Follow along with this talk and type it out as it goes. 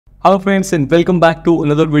Hello friends, and welcome back to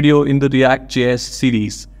another video in the reactjs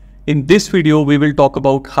series. In this video, we will talk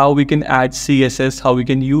about how we can add CSS, how we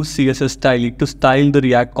can use CSS styling to style the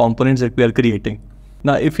React components that we are creating.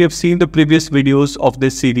 Now, if you have seen the previous videos of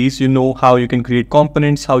this series, you know how you can create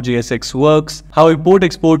components, how JSX works, how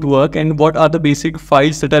import-export work, and what are the basic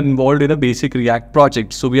files that are involved in a basic React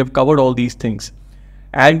project. So we have covered all these things.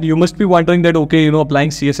 And you must be wondering that, okay, applying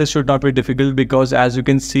CSS should not be difficult, because as you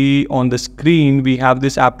can see on the screen, we have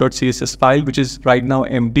this app.css file, which is right now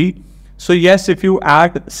empty. So yes, if you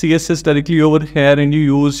add CSS directly over here and you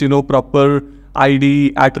use, proper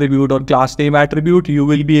ID attribute or class name attribute, you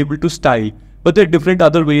will be able to style. But there are different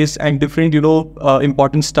other ways and different,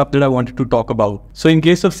 important stuff that I wanted to talk about. So in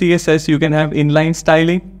case of CSS, you can have inline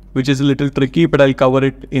styling, which is a little tricky, but I'll cover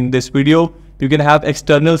it in this video. You can have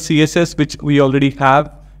external CSS, which we already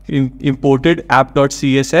have imported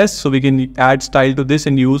app.css. So we can add style to this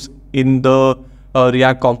and use in the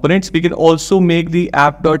React components. We can also make the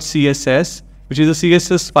app.css, which is a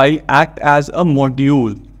CSS file, act as a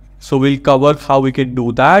module. So we'll cover how we can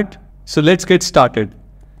do that. So let's get started.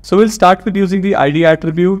 So we'll start with using the ID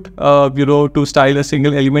attribute, to style a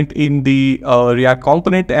single element in the React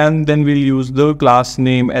component, and then we'll use the class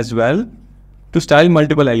name as well to style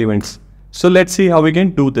multiple elements. So let's see how we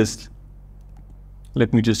can do this.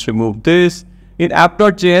 Let me just remove this. In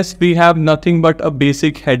app.js, we have nothing but a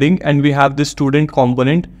basic heading, and we have this student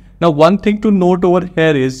component. Now, one thing to note over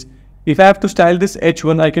here is, if I have to style this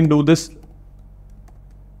h1, I can do this.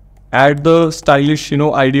 Add the stylish,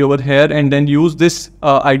 ID over here, and then use this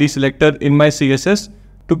ID selector in my CSS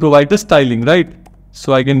to provide the styling, right?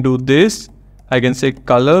 So I can do this. I can say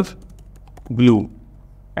color blue.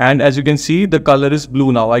 And as you can see, the color is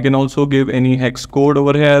blue now. I can also give any hex code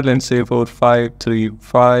over here. Let's say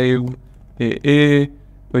 4535 AA,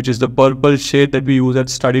 which is the purple shade that we use at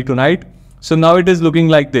study tonight. So now it is looking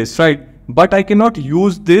like this, right? But I cannot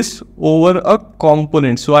use this over a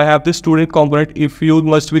component. So I have this student component. If you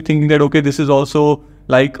must be thinking that, okay, this is also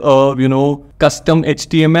like a, custom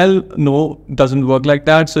HTML. No, doesn't work like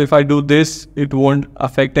that. So if I do this, it won't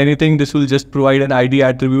affect anything. This will just provide an ID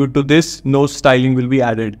attribute to this. No styling will be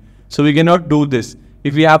added. So we cannot do this.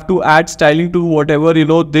 If we have to add styling to whatever,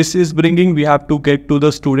 this is bringing, we have to get to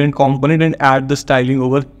the student component and add the styling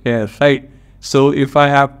over here, right? So if I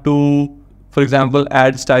have to, for example,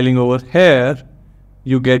 add styling over here,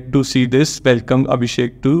 you get to see this welcome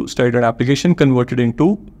Abhishek to study application converted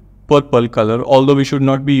into purple color. Although we should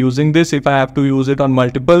not be using this. If I have to use it on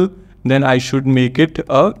multiple, then I should make it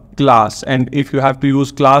a class. And if you have to use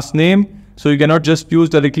class name, so you cannot just use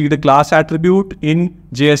directly the class attribute in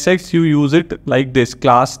JSX, you use it like this,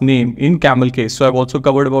 class name in camel case. So I've also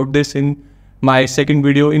covered about this in my second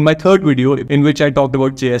video, in my third video, in which I talked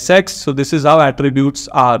about JSX. So this is how attributes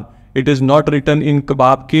are. It is not written in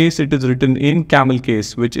kebab case, it is written in camel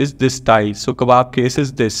case, which is this style. So kebab case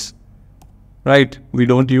is this, right? We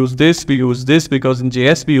don't use this, we use this because in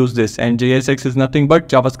JS we use this, and JSX is nothing but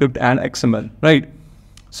JavaScript and XML, right?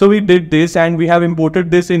 So we did this, and we have imported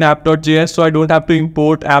this in app.js. So I don't have to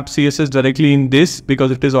import app CSS directly in this, because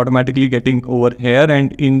it is automatically getting over here,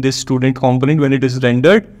 and in this student component, when it is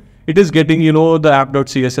rendered, it is getting, the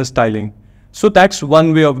app.css styling. So that's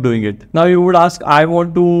one way of doing it. Now you would ask, I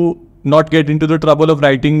want to not get into the trouble of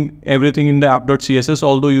writing everything in the app.css,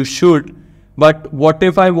 although you should. But what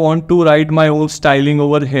if I want to write my own styling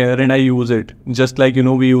over here and I use it? Just like,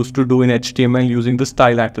 we used to do in HTML using the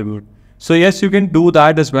style attribute. So yes, you can do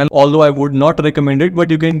that as well, although I would not recommend it,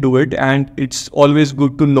 but you can do it. And it's always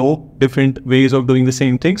good to know different ways of doing the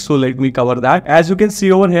same thing. So let me cover that. As you can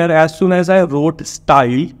see over here, as soon as I wrote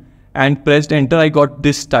style and pressed enter, I got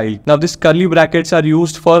this style. Now this curly brackets are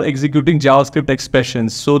used for executing JavaScript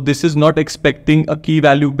expressions. So this is not expecting a key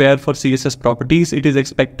value pair for CSS properties. It is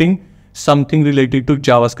expecting something related to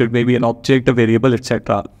JavaScript, maybe an object, a variable,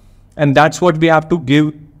 etc. And that's what we have to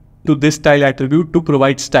give to this style attribute to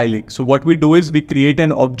provide styling. So what we do is we create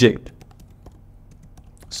an object.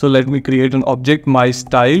 So let me create an object, my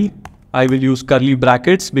style. I will use curly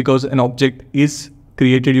brackets because an object is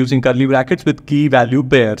created using curly brackets with key value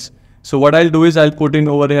pairs. So what I'll do is I'll put in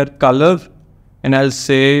over here color, and I'll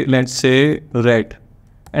say, let's say red.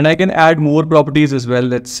 And I can add more properties as well.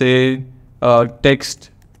 Let's say text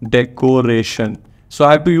decoration. So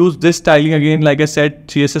I have to use this styling again. Like I said,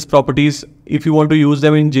 CSS properties, if you want to use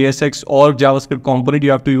them in JSX or JavaScript component, you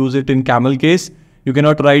have to use it in camel case. You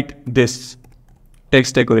cannot write this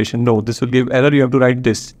text decoration. No, this will give error. You have to write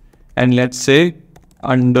this. And let's say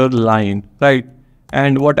underline, right?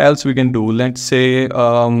 And what else we can do? Let's say,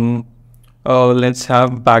 let's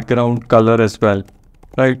have background color as well,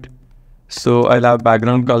 right? So I'll have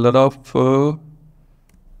background color of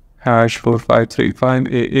hash 4535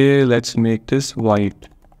 AA. Let's make this white.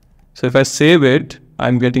 So if I save it,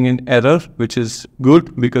 I'm getting an error, which is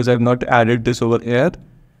good because I've not added this over here.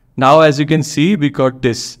 Now, as you can see, we got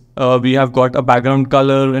this. We have got a background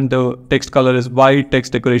color and the text color is white,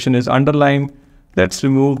 text decoration is underlined. Let's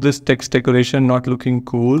remove this text decoration, not looking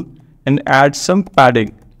cool, and add some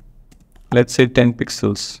padding. Let's say 10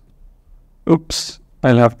 pixels. Oops,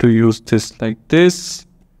 I'll have to use this like this.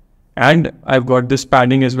 And I've got this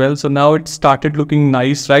padding as well. So now it started looking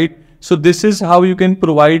nice, right? So this is how you can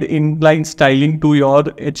provide inline styling to your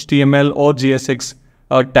HTML or JSX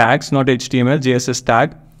tags, not HTML, JSS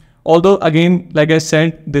tag. Although again, like I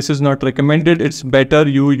said, this is not recommended. It's better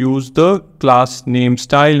you use the class name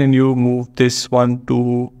style and you move this one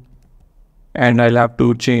to, and I'll have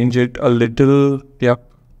to change it a little. Yep.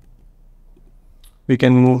 We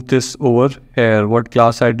can move this over here. What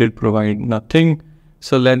class I did provide? Nothing.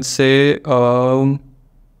 So let's say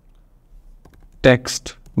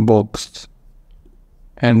text box,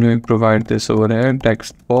 and we provide this over here,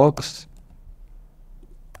 text box.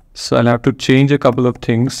 So I'll have to change a couple of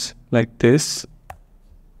things like this,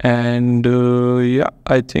 and yeah,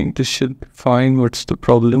 I think this should be fine. What's the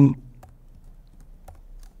problem?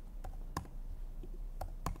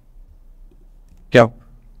 Yep.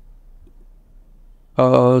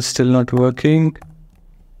 Still not working.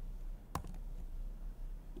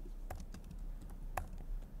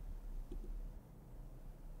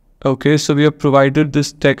 Okay, so we have provided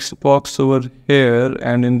this text box over here,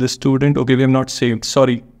 and in the student, okay, we have not saved.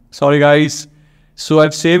 Sorry guys. So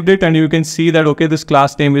I've saved it, and you can see that, okay, this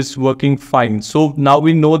class name is working fine. So now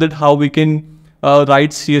we know that how we can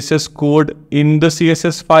write CSS code in the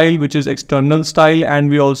CSS file, which is external style, and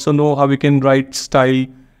we also know how we can write style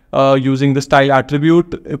using the style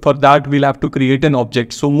attribute. For that, we'll have to create an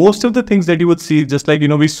object. So most of the things that you would see, just like,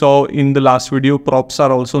 we saw in the last video, props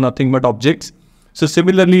are also nothing but objects. So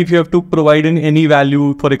similarly, if you have to provide in any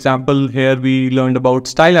value, for example, here we learned about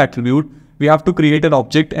style attribute, we have to create an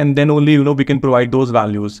object, and then only, we can provide those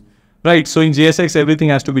values, right? So in JSX, everything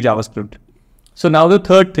has to be JavaScript. So now the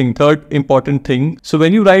third important thing. So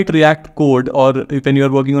when you write React code, or when you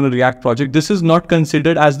are working on a React project, this is not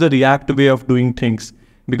considered as the React way of doing things,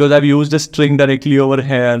 because I've used a string directly over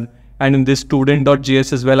here, and in this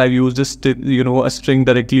student.js as well, I've used a string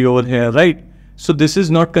directly over here, right? So this is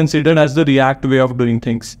not considered as the React way of doing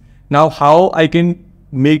things. Now, how I can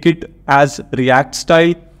make it as React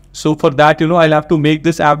style? So for that, I'll have to make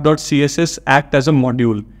this app.css act as a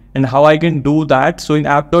module. And how I can do that? So in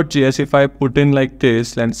app.js, if I put in like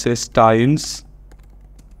this, let's say styles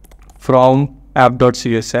from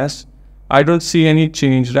app.css, I don't see any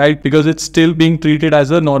change, right? Because it's still being treated as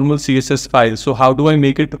a normal CSS file. So how do I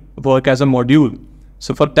make it work as a module?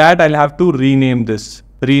 So for that, I'll have to rename this.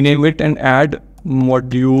 Rename it and add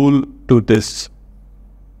module to this.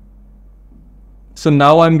 So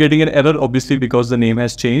now I'm getting an error, obviously, because the name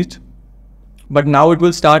has changed. But now it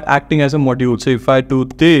will start acting as a module. So if I do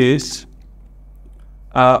this,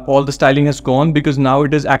 all the styling has gone because now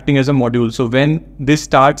it is acting as a module. So when this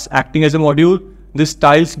starts acting as a module, the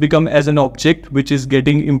styles become as an object, which is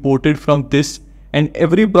getting imported from this. And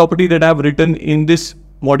every property that I've written in this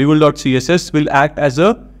module.css will act as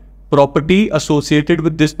a property associated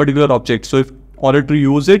with this particular object. So if in order to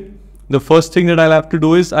use it, the first thing that I'll have to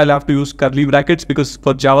do is I'll have to use curly brackets, because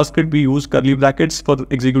for JavaScript, we use curly brackets for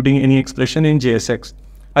executing any expression in JSX.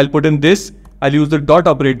 I'll put in this, I'll use the dot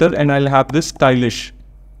operator, and I'll have this stylish.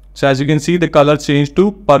 So as you can see, the color changed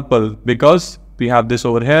to purple because we have this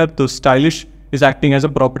over here. The stylish is acting as a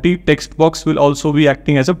property. Text box will also be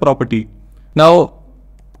acting as a property. Now,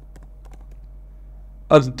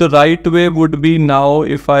 the right way would be now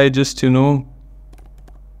if I just,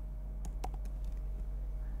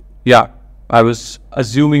 yeah, I was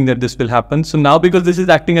assuming that this will happen. So now, because this is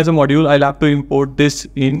acting as a module, I'll have to import this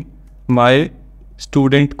in my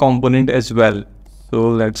student component as well. So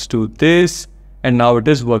let's do this, and now it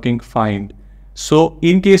is working fine. So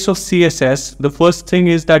in case of CSS, the first thing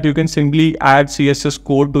is that you can simply add CSS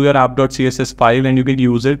code to your app.css file and you can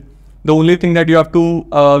use it. The only thing that you have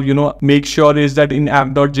to, make sure is that in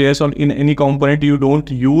app.js or in any component, you don't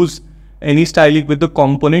use any styling with the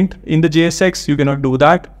component in the JSX. You cannot do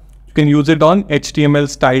that. You can use it on HTML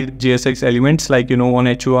styled JSX elements like, on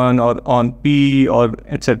H1 or on P or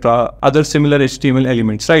etc. Other similar HTML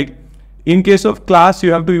elements, right? In case of class,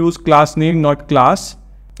 you have to use class name, not class.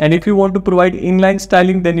 And if you want to provide inline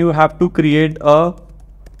styling, then you have to create a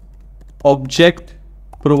object,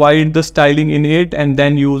 provide the styling in it, and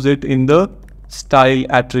then use it in the style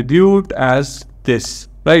attribute as this,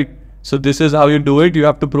 right? So this is how you do it. You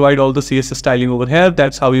have to provide all the CSS styling over here.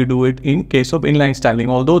 That's how you do it in case of inline styling,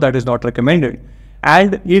 although that is not recommended.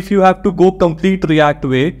 And if you have to go complete React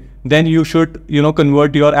way, then you should,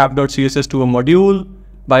 convert your app.css to a module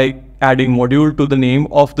by adding module to the name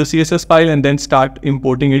of the CSS file and then start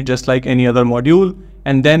importing it just like any other module.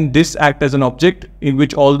 And then this act as an object in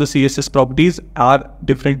which all the CSS properties are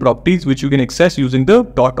different properties which you can access using the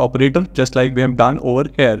dot operator, just like we have done over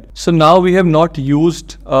here. So now we have not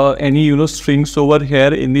used any strings over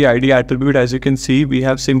here in the ID attribute. As you can see, we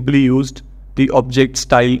have simply used the object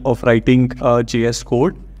style of writing JS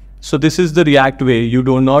code. So this is the React way. You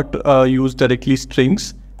do not use directly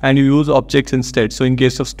strings and you use objects instead. So in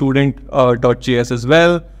case of student.js as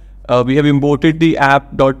well, we have imported the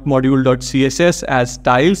app.module.css as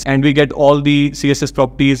styles, and we get all the CSS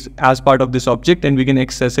properties as part of this object, and we can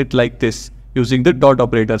access it like this using the dot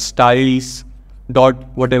operator, styles dot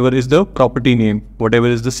whatever is the property name, whatever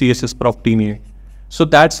is the CSS property name. So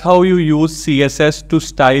that's how you use CSS to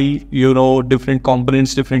style, different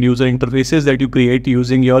components, different user interfaces that you create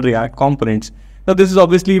using your React components. Now, this is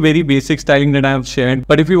obviously very basic styling that I have shared,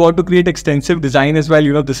 but if you want to create extensive design as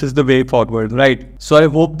well, this is the way forward, right? So I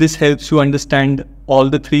hope this helps you understand all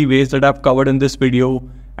the 3 ways that I've covered in this video.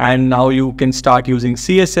 And now you can start using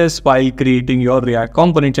CSS while creating your React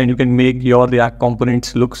components, and you can make your React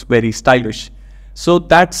components looks very stylish. So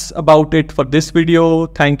that's about it for this video.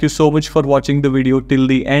 Thank you so much for watching the video till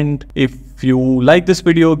the end. If you like this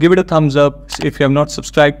video, give it a thumbs up. If you have not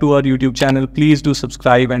subscribed to our YouTube channel, please do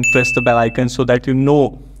subscribe and press the bell icon so that you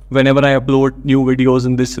know whenever I upload new videos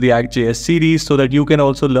in this React.js series, so that you can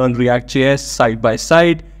also learn React.js side by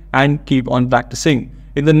side and keep on practicing.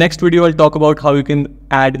 In the next video, I'll talk about how you can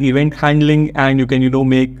add event handling and you can,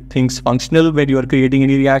 make things functional when you are creating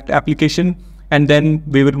any React application. And then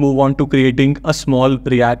we will move on to creating a small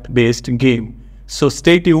React-based game. So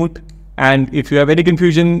stay tuned. And if you have any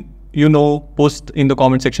confusion, post in the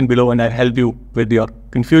comment section below and I'll help you with your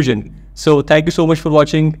confusion. So thank you so much for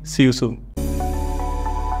watching. See you soon.